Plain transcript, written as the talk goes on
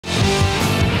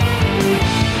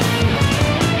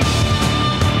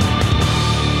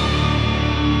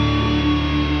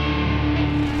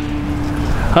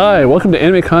Hi, welcome to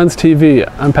AnimeCons TV.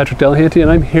 I'm Patrick Delahanty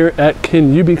and I'm here at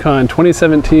Kin-Yoobi Con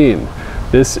 2017.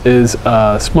 This is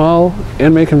a small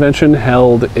anime convention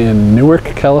held in Newark,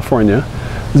 California.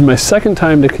 This is my second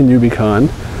time to Kin-Yoobi Con,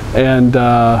 and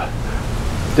I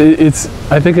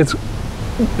think it's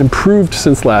improved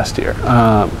since last year.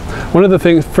 One of the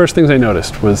first things I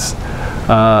noticed was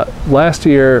last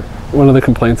year, one of the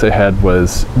complaints I had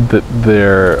was that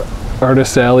their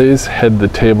artist alleys had the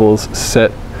tables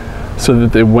set so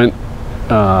that they went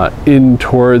in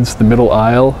towards the middle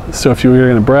aisle. So if you were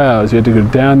going to browse, you had to go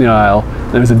down the aisle,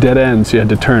 and there was a dead end, so you had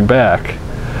to turn back.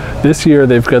 This year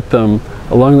they've got them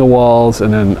along the walls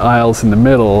and then aisles in the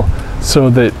middle, so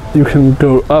that you can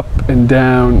go up and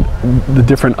down the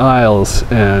different aisles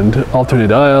and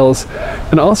alternate aisles.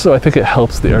 And also I think it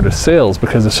helps the artist sales,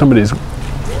 because if somebody's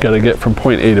got to get from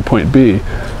point A to point B,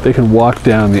 they can walk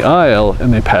down the aisle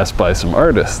and they pass by some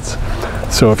artists.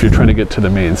 So if you're trying to get to the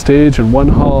main stage in one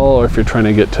hall, or if you're trying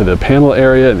to get to the panel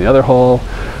area in the other hall,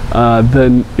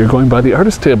 then you're going by the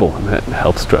artist table, and that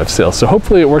helps drive sales. So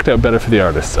hopefully it worked out better for the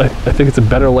artists. I think it's a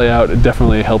better layout. It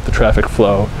definitely helped the traffic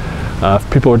flow.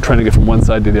 If people were trying to get from one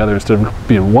side to the other, instead of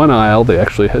being one aisle, they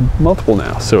actually had multiple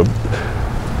now. So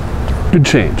good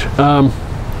change.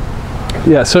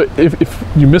 Yeah, so if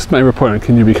you missed my report on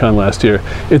Kin-Yoobi Con last year,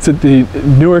 it's at the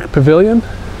Newark Pavilion,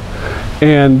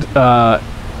 and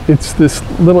it's this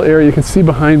little area you can see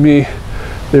behind me.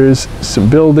 There's some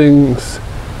buildings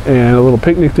and a little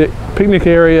picnic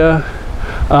area.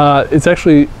 It's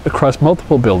actually across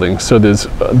multiple buildings. So there's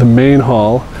the main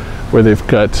hall, where they've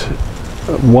got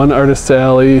one artist's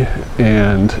alley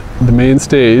and the main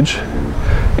stage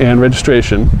and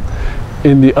registration.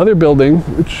 In the other building,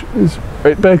 which is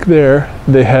right back there,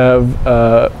 they have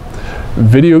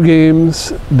video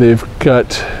games. They've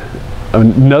got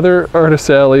another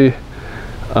artist alley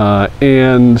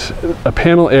and a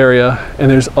panel area,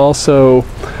 and there's also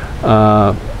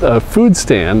a food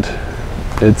stand.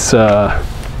 It's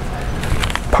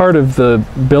part of the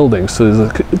building, so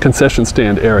there's a concession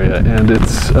stand area, and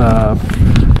it's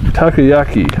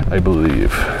takoyaki, I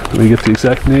believe. Let me get the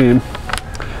exact name.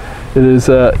 It is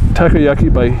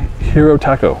takoyaki by Hero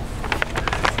Taco,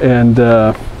 and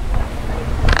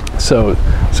so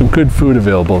some good food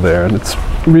available there, and it's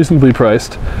reasonably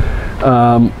priced.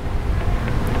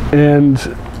 And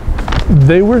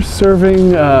they were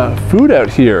serving food out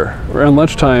here around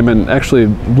lunchtime, and actually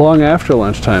long after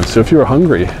lunchtime. So if you were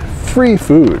hungry, free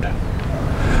food.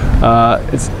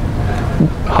 It's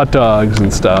hot dogs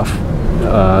and stuff.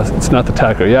 It's not the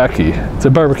takoyaki. It's a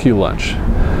barbecue lunch.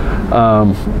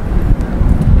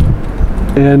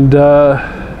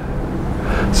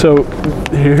 So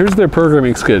here's their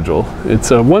programming schedule.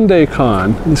 It's a one-day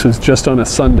con. This was just on a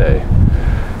Sunday.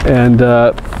 And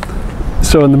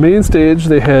so on the main stage,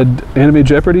 they had Anime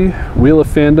Jeopardy, Wheel of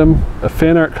Fandom, a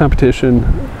fan art competition,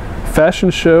 fashion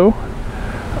show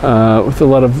with a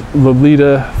lot of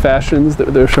Lolita fashions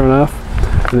that they're showing off.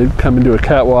 And they'd come into a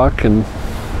catwalk and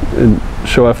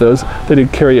show off those. They did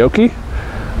karaoke.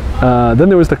 Then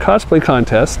there was the Cosplay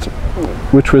Contest,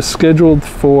 which was scheduled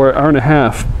for an hour and a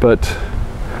half, but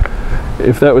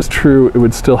if that was true, it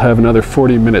would still have another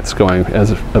 40 minutes going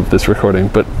as of this recording.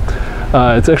 But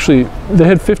it's actually, they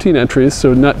had 15 entries,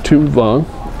 so not too long.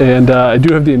 And I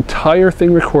do have the entire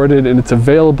thing recorded, and it's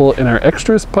available in our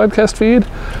Extras podcast feed.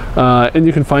 And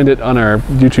you can find it on our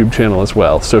YouTube channel as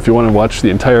well. So if you want to watch the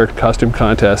entire costume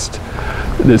contest,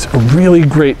 there's a really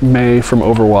great May from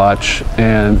Overwatch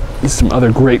and some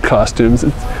other great costumes.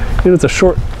 It's a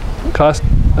short contest,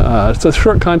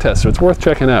 so it's worth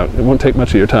checking out. It won't take much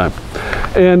of your time.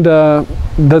 And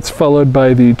that's followed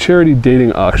by the charity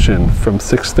dating auction from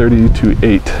 6:30 to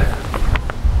 8.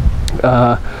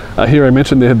 Here I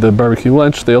mentioned they had the barbecue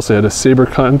lunch. They also had a saber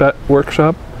combat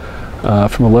workshop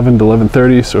from 11 to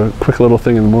 11:30, so a quick little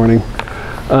thing in the morning.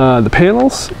 The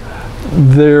panels,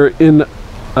 they're in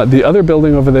the other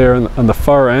building over there on the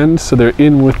far end, so they're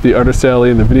in with the artist alley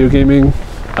and the video gaming.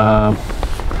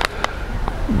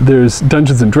 There's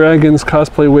Dungeons and Dragons,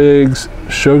 cosplay wigs,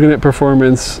 shogunate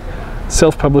performance,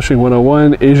 self-publishing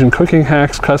 101, Asian cooking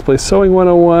hacks, cosplay sewing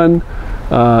 101,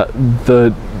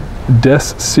 the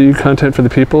Des content for the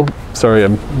people. Sorry,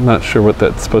 I'm not sure what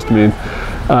that's supposed to mean.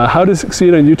 How to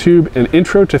succeed on YouTube, and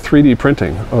intro to 3D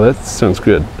printing. Oh, that sounds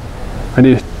good. I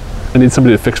need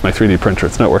somebody to fix my 3D printer.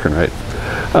 It's not working right.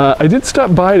 I did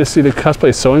stop by to see the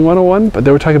cosplay sewing 101, but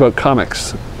they were talking about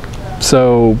comics.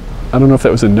 So I don't know if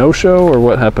that was a no-show or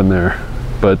what happened there,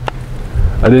 but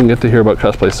I didn't get to hear about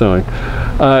cosplay sewing.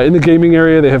 In the gaming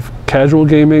area, they have casual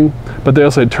gaming, but they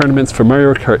also had tournaments for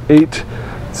Mario Kart 8,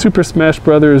 Super Smash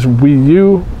Bros. Wii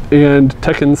U, and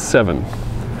Tekken 7.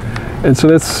 And so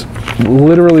that's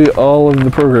literally all of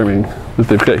the programming that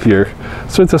they've got here.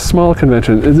 So it's a small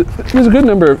convention. There's a good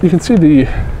number. You can see the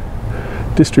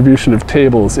distribution of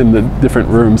tables in the different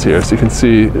rooms here. So you can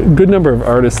see a good number of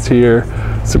artists here,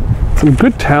 some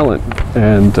good talent,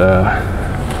 and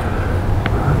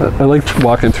I liked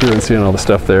walking through and seeing all the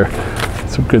stuff there.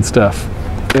 Some good stuff.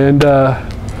 And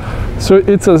so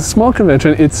it's a small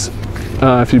convention. It's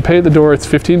if you pay at the door, it's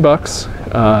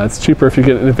 $15. It's cheaper if you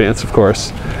get it in advance, of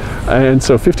course. And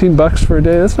so $15 for a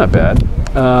day, that's not bad.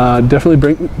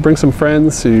 Definitely bring some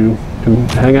friends so you can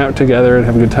hang out together and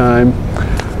have a good time.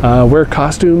 Wear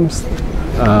costumes.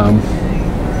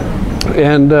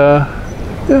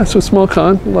 Yeah, so small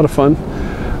con, a lot of fun.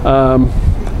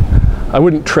 I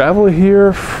wouldn't travel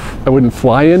here. I wouldn't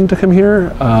fly in to come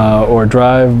here or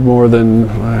drive more than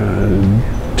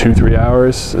 2-3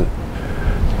 hours.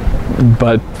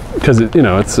 But because it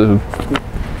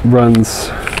runs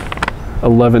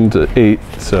 11 to 8,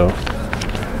 so,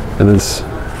 and there's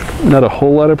not a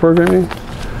whole lot of programming.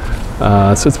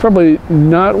 So it's probably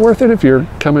not worth it if you're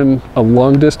coming a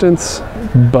long distance,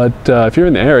 but if you're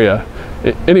in the area,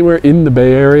 anywhere in the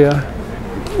Bay Area,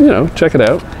 check it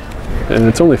out. And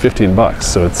it's only $15,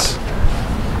 so it's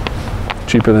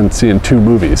cheaper than seeing 2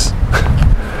 movies.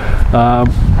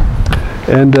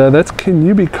 That's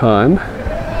Kin-Yoobi Con.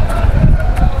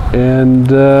 And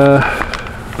I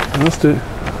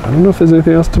don't know if there's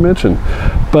anything else to mention,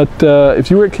 but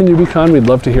if you were at Kin-Yoobi Con, we'd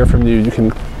love to hear from you. You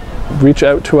can reach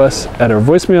out to us at our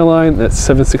voicemail line. That's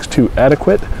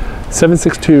 762-ADEQUATE,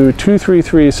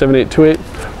 762-233-7828.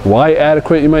 Why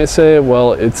adequate, you might say?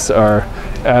 Well, it's our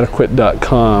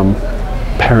adequate.com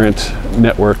parent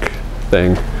network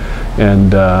thing.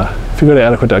 And if you go to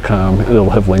adequate.com, it'll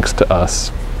have links to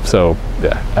us. So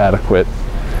yeah, adequate.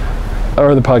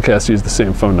 Or the podcast use the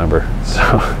same phone number.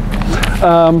 So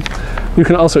you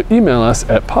can also email us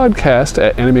at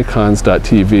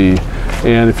podcast@animecons.tv.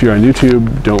 And if you're on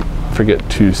YouTube, don't forget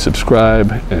to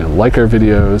subscribe and like our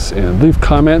videos and leave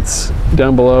comments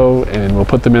down below, and we'll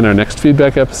put them in our next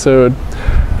feedback episode.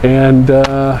 And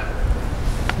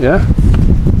yeah,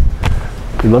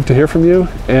 we'd love to hear from you.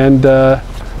 And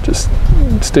just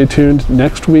stay tuned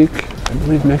next week. I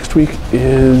believe next week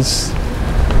is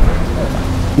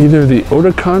either the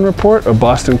Otakon report or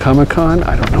Boston Comic Con.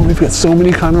 I don't know, we've got so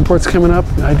many con reports coming up,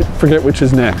 I forget which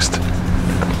is next.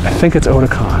 I think it's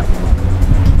Otakon,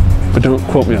 but don't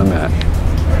quote me on that.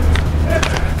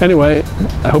 Anyway,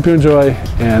 I hope you enjoy,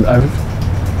 and I've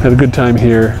had a good time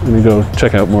here. Let me go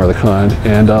check out more of the con,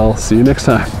 and I'll see you next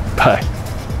time. Bye.